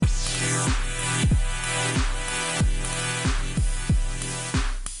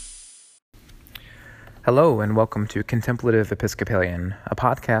Hello and welcome to Contemplative Episcopalian, a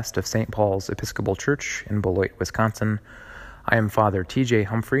podcast of St. Paul's Episcopal Church in Beloit, Wisconsin. I am Father T.J.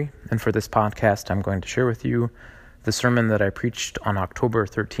 Humphrey, and for this podcast I'm going to share with you the sermon that I preached on October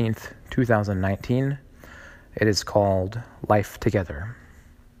 13th, 2019. It is called Life Together.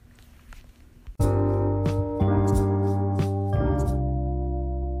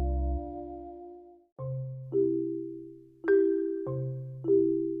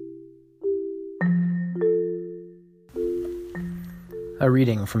 A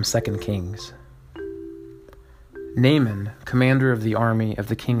reading from 2 Kings. Naaman, commander of the army of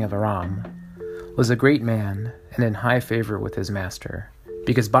the king of Aram, was a great man and in high favor with his master,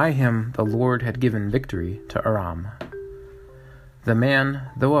 because by him the Lord had given victory to Aram. The man,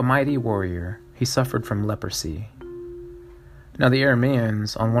 though a mighty warrior, he suffered from leprosy. Now the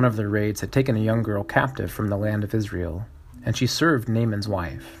Arameans on one of their raids had taken a young girl captive from the land of Israel, and she served Naaman's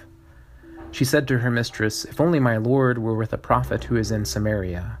wife. She said to her mistress, "If only my lord were with a prophet who is in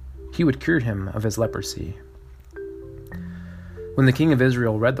Samaria, he would cure him of his leprosy." When the king of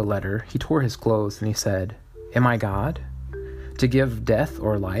Israel read the letter, he tore his clothes, and he said, "Am I God, to give death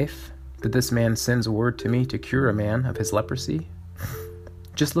or life, that this man sends word to me to cure a man of his leprosy?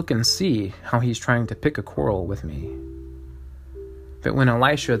 Just look and see how he's trying to pick a quarrel with me." But when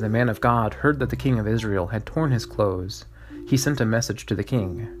Elisha, the man of God, heard that the king of Israel had torn his clothes, he sent a message to the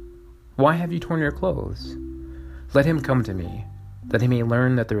king. "Why have you torn your clothes? Let him come to me, that he may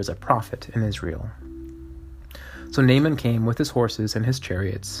learn that there is a prophet in Israel." So Naaman came with his horses and his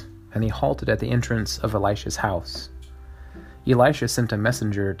chariots, and he halted at the entrance of Elisha's house. Elisha sent a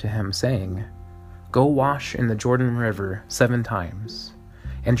messenger to him, saying, "Go wash in the Jordan River 7 times,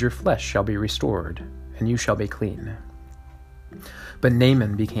 and your flesh shall be restored, and you shall be clean." But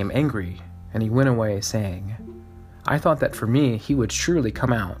Naaman became angry, and he went away, saying, "I thought that for me he would surely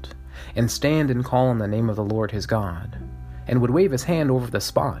come out, and stand and call on the name of the Lord his God, and would wave his hand over the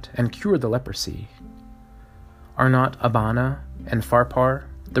spot and cure the leprosy. Are not Abana and Pharpar,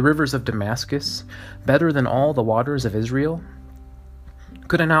 the rivers of Damascus, better than all the waters of Israel?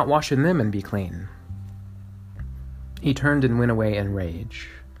 Could I not wash in them and be clean?" He turned and went away in rage.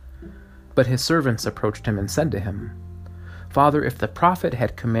 But his servants approached him and said to him, "Father, if the prophet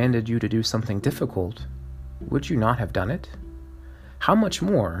had commanded you to do something difficult, would you not have done it? How much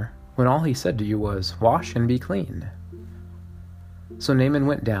more, when all he said to you was, 'Wash and be clean'?" So Naaman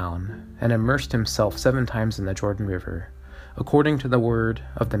went down and immersed himself 7 times in the Jordan River, according to the word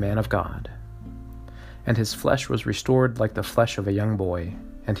of the man of God. And his flesh was restored like the flesh of a young boy,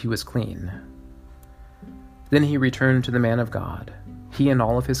 and he was clean. Then he returned to the man of God, he and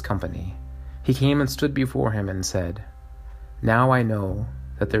all of his company. He came and stood before him and said, "Now I know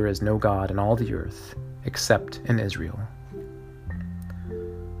that there is no God in all the earth, except in Israel."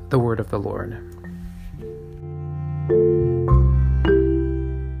 The word of the Lord.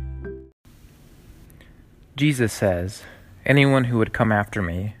 Jesus says, "Anyone who would come after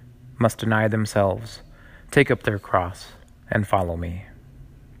me must deny themselves, take up their cross, and follow me."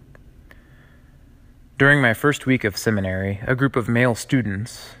 During my first week of seminary, a group of male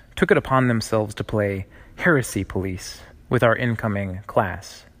students took it upon themselves to play heresy police with our incoming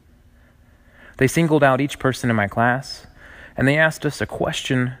class. They singled out each person in my class, and they asked us a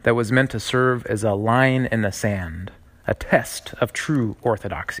question that was meant to serve as a line in the sand, a test of true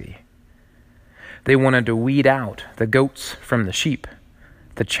orthodoxy. They wanted to weed out the goats from the sheep,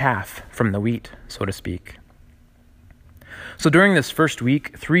 the chaff from the wheat, so to speak. So during this first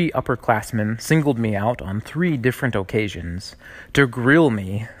week, 3 upperclassmen singled me out on 3 different occasions to grill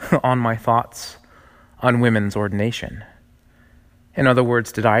me on my thoughts on women's ordination. In other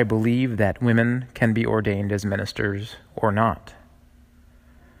words, did I believe that women can be ordained as ministers or not?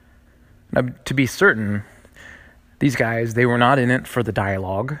 Now, to be certain, these guys, they were not in it for the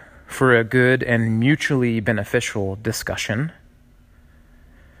dialogue, for a good and mutually beneficial discussion.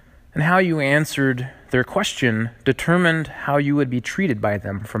 And how you answered their question determined how you would be treated by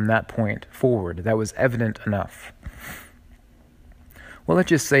them from that point forward. That was evident enough. Well, let's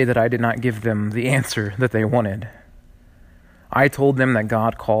just say that I did not give them the answer that they wanted. I told them that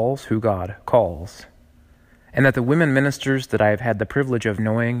God calls who God calls, and that the women ministers that I have had the privilege of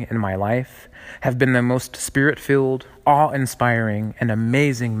knowing in my life have been the most spirit-filled, awe-inspiring, and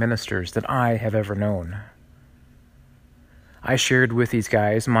amazing ministers that I have ever known. I shared with these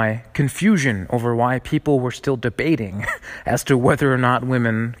guys my confusion over why people were still debating as to whether or not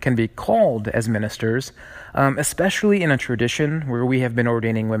women can be called as ministers, especially in a tradition where we have been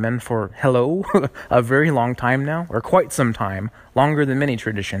ordaining women for, a very long time now, or quite some time, longer than many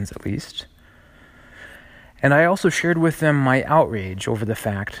traditions at least. And I also shared with them my outrage over the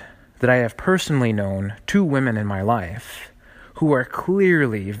fact that I have personally known 2 women in my life who are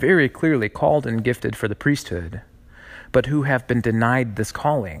clearly, very clearly called and gifted for the priesthood, but who have been denied this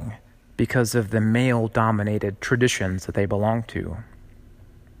calling because of the male-dominated traditions that they belong to.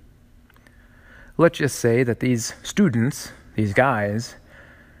 Let's just say that these students, these guys,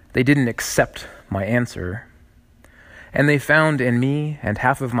 they didn't accept my answer, and they found in me and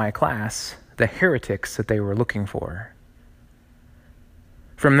half of my class the heretics that they were looking for.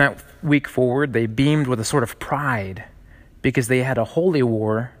 From that week forward, they beamed with a sort of pride because they had a holy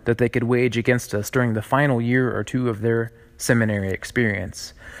war that they could wage against us during the final year or 2 of their seminary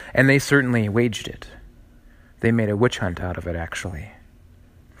experience, and they certainly waged it. They made a witch hunt out of it, actually.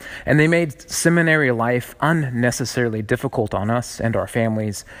 And they made seminary life unnecessarily difficult on us and our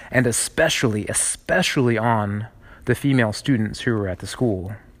families, and especially on the female students who were at the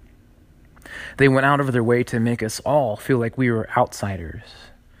school. They went out of their way to make us all feel like we were outsiders.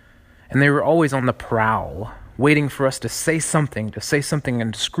 And they were always on the prowl, waiting for us to say something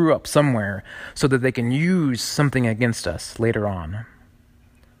and screw up somewhere so that they can use something against us later on.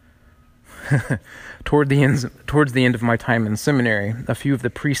 Towards the end of my time in seminary, a few of the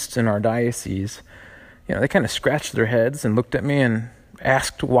priests in our diocese, they kind of scratched their heads and looked at me and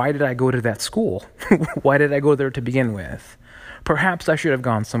asked, why did I go to that school? Why did I go there to begin with? Perhaps I should have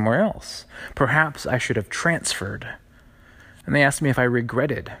gone somewhere else. Perhaps I should have transferred. And they asked me if I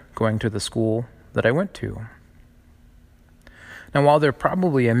regretted going to the school that I went to. Now, while there are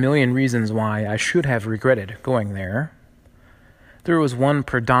probably a million reasons why I should have regretted going there, there was one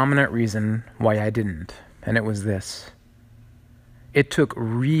predominant reason why I didn't, and it was this. It took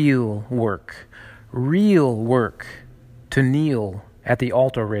real work to kneel at the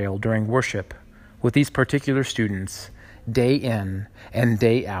altar rail during worship with these particular students day in and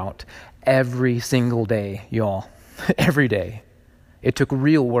day out, every single day, y'all. Every day. It took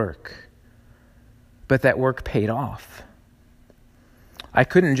real work. But that work paid off. I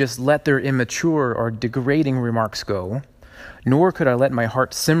couldn't just let their immature or degrading remarks go, nor could I let my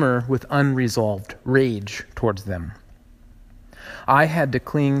heart simmer with unresolved rage towards them. I had to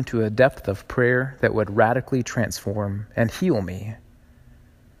cling to a depth of prayer that would radically transform and heal me.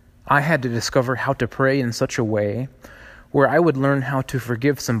 I had to discover how to pray in such a way where I would learn how to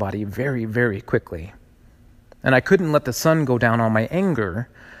forgive somebody very, very quickly. And I couldn't let the sun go down on my anger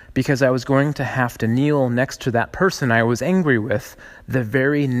because I was going to have to kneel next to that person I was angry with the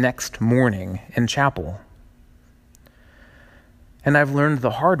very next morning in chapel. And I've learned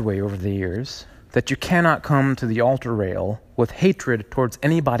the hard way over the years that you cannot come to the altar rail with hatred towards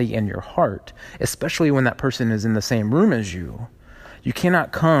anybody in your heart, especially when that person is in the same room as you. You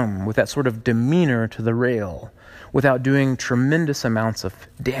cannot come with that sort of demeanor to the rail without doing tremendous amounts of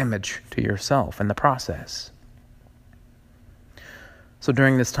damage to yourself in the process. So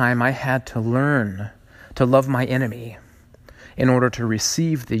during this time, I had to learn to love my enemy in order to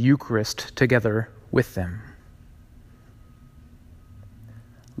receive the Eucharist together with them.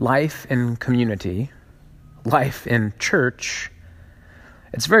 Life in community, life in church,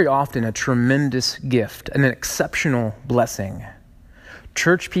 it's very often a tremendous gift, an exceptional blessing.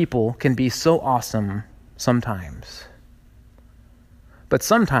 Church people can be so awesome sometimes. But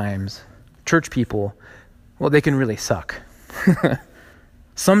sometimes, church people, they can really suck.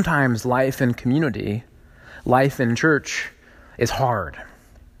 Sometimes life in community, life in church is hard.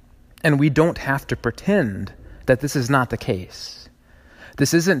 And we don't have to pretend that this is not the case.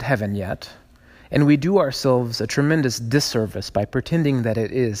 This isn't heaven yet, and we do ourselves a tremendous disservice by pretending that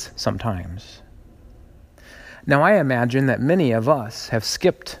it is sometimes. Now, I imagine that many of us have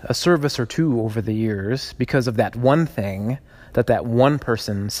skipped a service or 2 over the years because of that one thing that one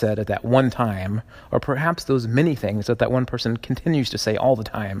person said at that one time, or perhaps those many things that one person continues to say all the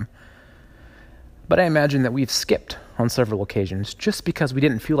time. But I imagine that we've skipped on several occasions just because we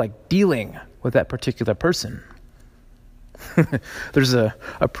didn't feel like dealing with that particular person. There's a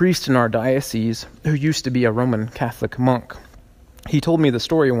priest in our diocese who used to be a Roman Catholic monk. He told me the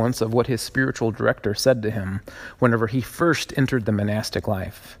story once of what his spiritual director said to him whenever he first entered the monastic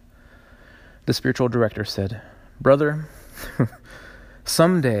life. The spiritual director said, "Brother,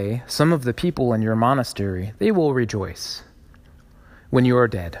 someday some of the people in your monastery, they will rejoice when you are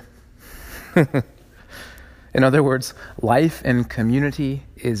dead." In other words, life in community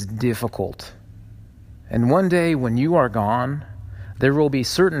is difficult. And one day when you are gone, there will be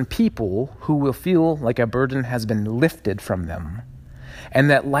certain people who will feel like a burden has been lifted from them, and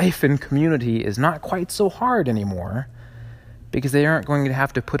that life in community is not quite so hard anymore because they aren't going to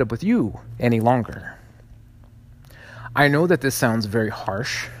have to put up with you any longer. I know that this sounds very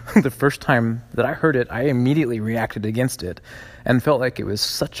harsh. The first time that I heard it, I immediately reacted against it and felt like it was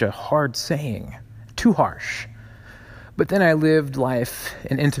such a hard saying, too harsh. But then I lived life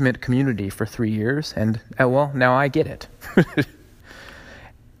in intimate community for 3 years, and, now I get it.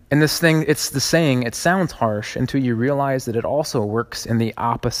 And it's the saying, it sounds harsh until you realize that it also works in the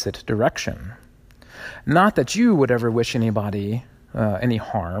opposite direction. Not that you would ever wish anybody any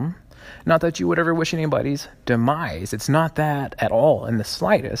harm, not that you would ever wish anybody's demise. It's not that at all in the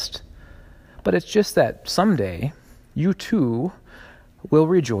slightest, but it's just that someday you too will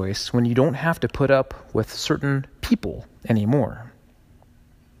rejoice when you don't have to put up with certain people anymore.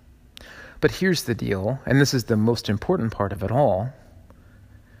 But here's the deal, and this is the most important part of it all.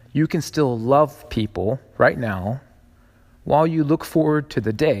 You can still love people right now while you look forward to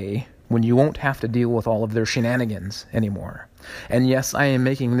the day when you won't have to deal with all of their shenanigans anymore. And yes, I am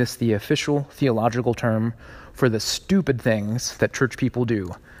making this the official theological term for the stupid things that church people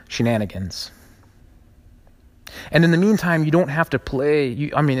do, shenanigans. And in the meantime, you don't have to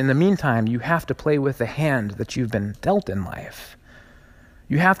in the meantime, you have to play with the hand that you've been dealt in life.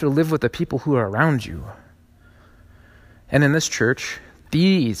 You have to live with the people who are around you. And in this church,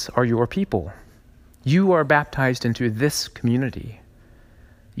 these are your people. You are baptized into this community.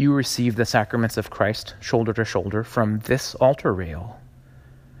 You receive the sacraments of Christ shoulder to shoulder from this altar rail.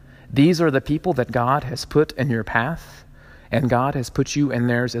 These are the people that God has put in your path, and God has put you in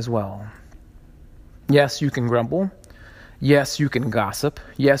theirs as well. Yes, you can grumble. Yes, you can gossip.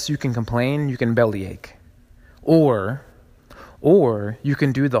 Yes, you can complain. You can bellyache. Or you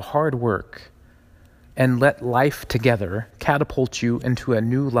can do the hard work and let life together catapult you into a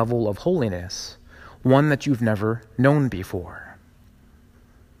new level of holiness, one that you've never known before.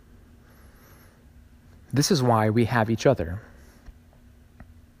 This is why we have each other.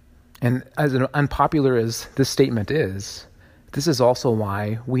 And as unpopular as this statement is, this is also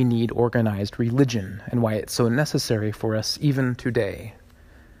why we need organized religion and why it's so necessary for us even today.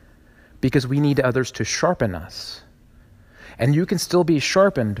 Because we need others to sharpen us. And you can still be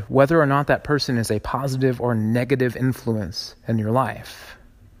sharpened whether or not that person is a positive or negative influence in your life.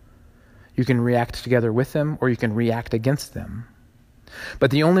 You can react together with them or you can react against them.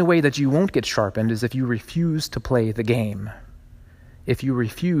 But the only way that you won't get sharpened is if you refuse to play the game. If you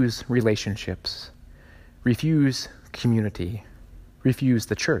refuse relationships, refuse community, refuse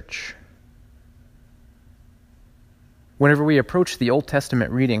the church. Whenever we approach the Old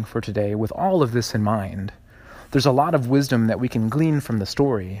Testament reading for today with all of this in mind, there's a lot of wisdom that we can glean from the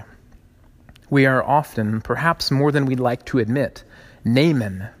story. We are often, perhaps more than we'd like to admit,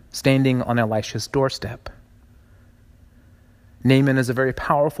 Naaman standing on Elisha's doorstep. Naaman is a very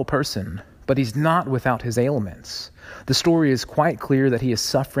powerful person, but he's not without his ailments. The story is quite clear that he is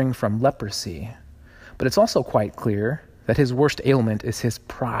suffering from leprosy, but it's also quite clear that his worst ailment is his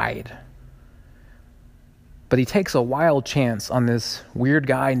pride. But he takes a wild chance on this weird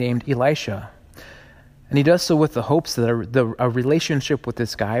guy named Elisha, and he does so with the hopes that a relationship with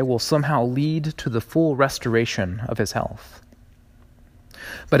this guy will somehow lead to the full restoration of his health.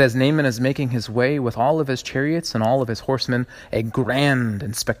 But as Naaman is making his way with all of his chariots and all of his horsemen, a grand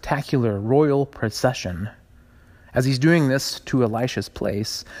and spectacular royal procession, as he's doing this to Elisha's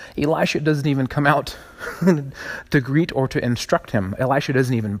place, Elisha doesn't even come out to greet or to instruct him. Elisha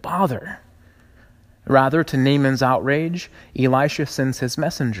doesn't even bother. Rather, to Naaman's outrage, Elisha sends his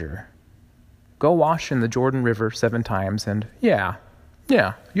messenger. Go wash in the Jordan River 7 times and yeah,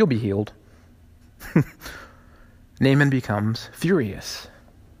 you'll be healed. Naaman becomes furious.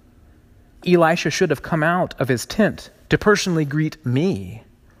 Elisha should have come out of his tent to personally greet me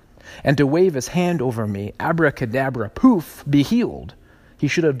and to wave his hand over me, abracadabra, poof, be healed. He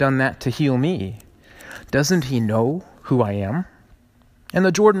should have done that to heal me. Doesn't he know who I am? And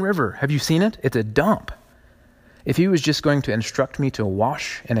the Jordan River, have you seen it? It's a dump. If he was just going to instruct me to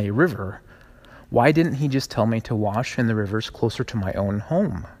wash in a river, why didn't he just tell me to wash in the rivers closer to my own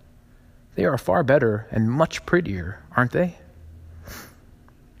home? They are far better and much prettier, aren't they?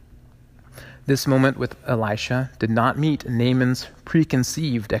 This moment with Elisha did not meet Naaman's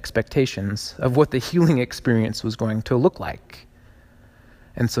preconceived expectations of what the healing experience was going to look like.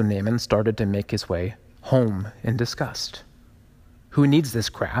 And so Naaman started to make his way home in disgust. Who needs this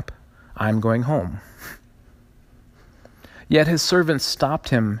crap? I'm going home. Yet his servants stopped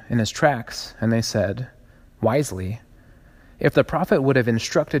him in his tracks, and they said, wisely, if the prophet would have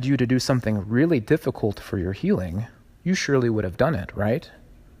instructed you to do something really difficult for your healing, you surely would have done it, right?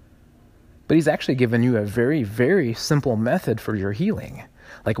 But he's actually given you a very, very simple method for your healing.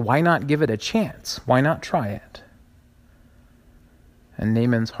 Like, why not give it a chance? Why not try it? And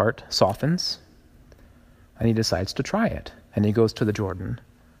Naaman's heart softens. and he decides to try it. And he goes to the Jordan,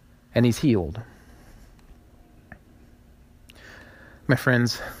 and he's healed. My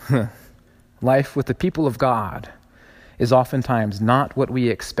friends, life with the people of God is oftentimes not what we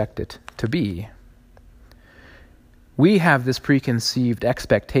expect it to be. We have this preconceived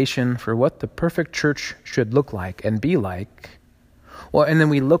expectation for what the perfect church should look like and be like. Well, and then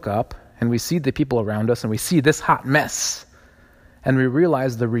we look up and we see the people around us and we see this hot mess. And we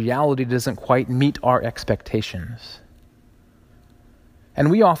realize the reality doesn't quite meet our expectations. And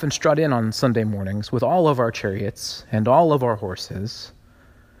we often strut in on Sunday mornings with all of our chariots and all of our horses.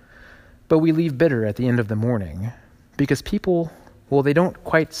 But we leave bitter at the end of the morning because people, well, they don't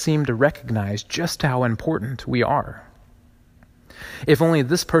quite seem to recognize just how important we are. If only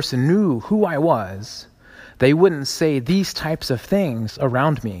this person knew who I was, they wouldn't say these types of things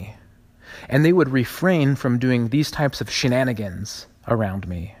around me, and they would refrain from doing these types of shenanigans around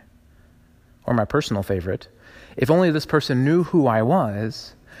me. Or my personal favorite, if only this person knew who I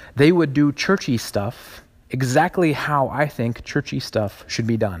was, they would do churchy stuff exactly how I think churchy stuff should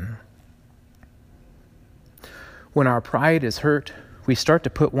be done. When our pride is hurt, we start to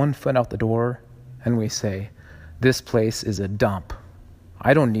put one foot out the door and we say, "This place is a dump.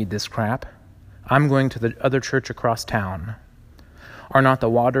 I don't need this crap. I'm going to the other church across town." Are not the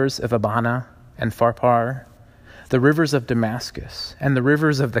waters of Abana and Pharpar, the rivers of Damascus, and the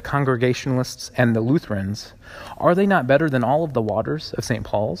rivers of the Congregationalists and the Lutherans, are they not better than all of the waters of St.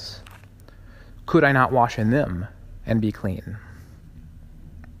 Paul's? Could I not wash in them and be clean?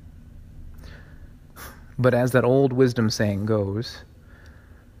 But as that old wisdom saying goes,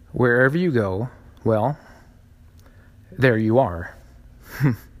 wherever you go, well, there you are.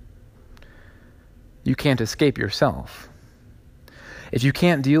 You can't escape yourself. If you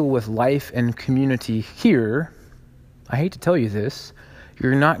can't deal with life and community here, I hate to tell you this,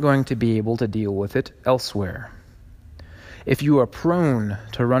 you're not going to be able to deal with it elsewhere. If you are prone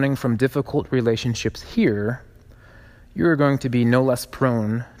to running from difficult relationships here, you're going to be no less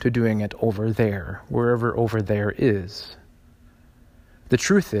prone to doing it over there, wherever over there is. The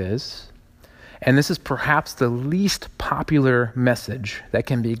truth is, and this is perhaps the least popular message that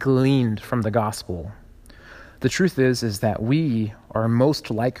can be gleaned from the gospel, the truth is that we are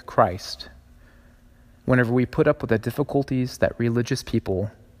most like Christ whenever we put up with the difficulties that religious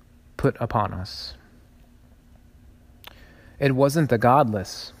people put upon us. It wasn't the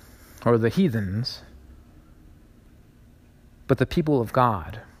godless or the heathens, but the people of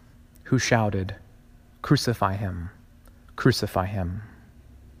God who shouted, "Crucify him, crucify him."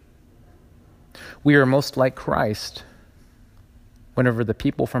 We are most like Christ whenever the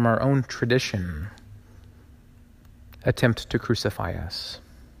people from our own tradition attempt to crucify us.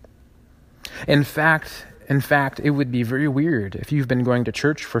 In fact, it would be very weird if you've been going to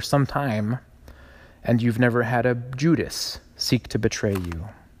church for some time and you've never had a Judas seek to betray you.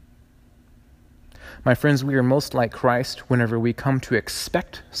 My friends, we are most like Christ whenever we come to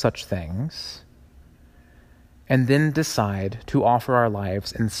expect such things and then decide to offer our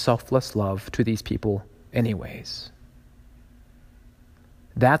lives in selfless love to these people anyways.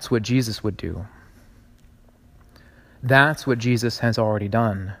 That's what Jesus would do. That's what Jesus has already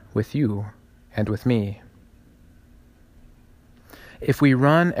done with you and with me. If we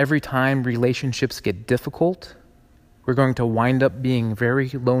run every time relationships get difficult, we're going to wind up being very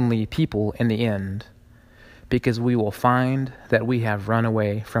lonely people in the end, because we will find that we have run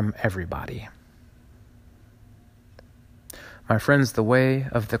away from everybody. My friends, the way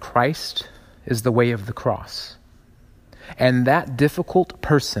of the Christ is the way of the cross. And that difficult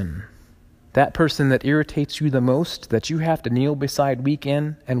person, that person that irritates you the most, that you have to kneel beside week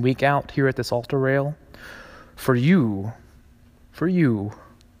in and week out here at this altar rail, for you,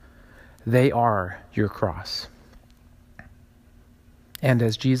 they are your cross. And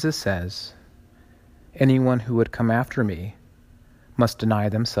as Jesus says, anyone who would come after me must deny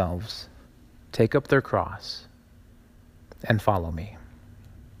themselves, take up their cross, and follow me.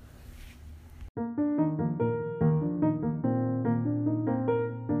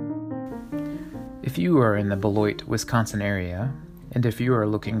 If you are in the Beloit, Wisconsin area, and if you are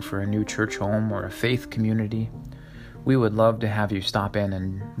looking for a new church home or a faith community, we would love to have you stop in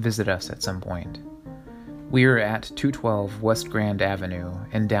and visit us at some point. We are at 212 West Grand Avenue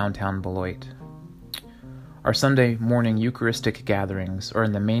in downtown Beloit. Our Sunday morning Eucharistic gatherings are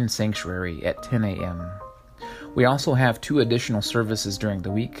in the main sanctuary at 10 a.m. We also have 2 additional services during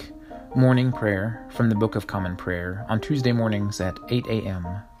the week: morning prayer from the Book of Common Prayer on Tuesday mornings at 8 a.m.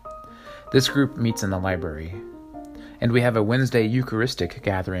 This group meets in the library. And we have a Wednesday Eucharistic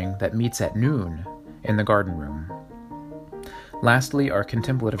gathering that meets at noon in the garden room. Lastly, our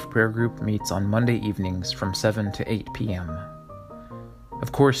contemplative prayer group meets on Monday evenings from 7 to 8 p.m.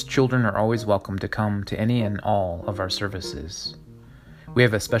 Of course, children are always welcome to come to any and all of our services. We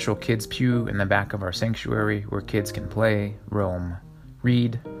have a special kids' pew in the back of our sanctuary where kids can play, roam,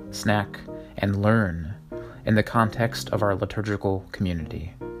 read, snack, and learn in the context of our liturgical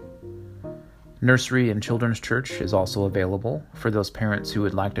community. Nursery and children's church is also available for those parents who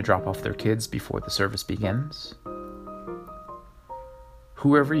would like to drop off their kids before the service begins.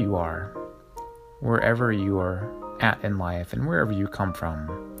 Whoever you are, wherever you are at in life, and wherever you come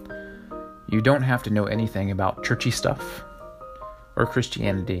from, you don't have to know anything about churchy stuff or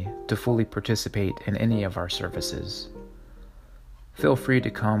Christianity to fully participate in any of our services. Feel free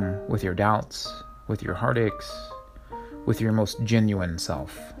to come with your doubts, with your heartaches, with your most genuine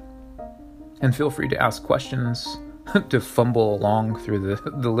self. And feel free to ask questions, to fumble along through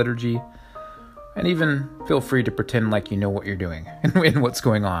the liturgy, and even feel free to pretend like you know what you're doing and what's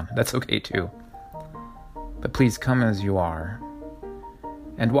going on. That's okay too. But please come as you are,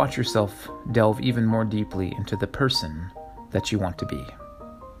 and watch yourself delve even more deeply into the person that you want to be.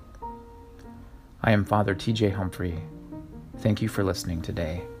 I am Father T.J. Humphrey. Thank you for listening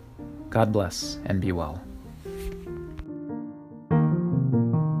today. God bless and be well.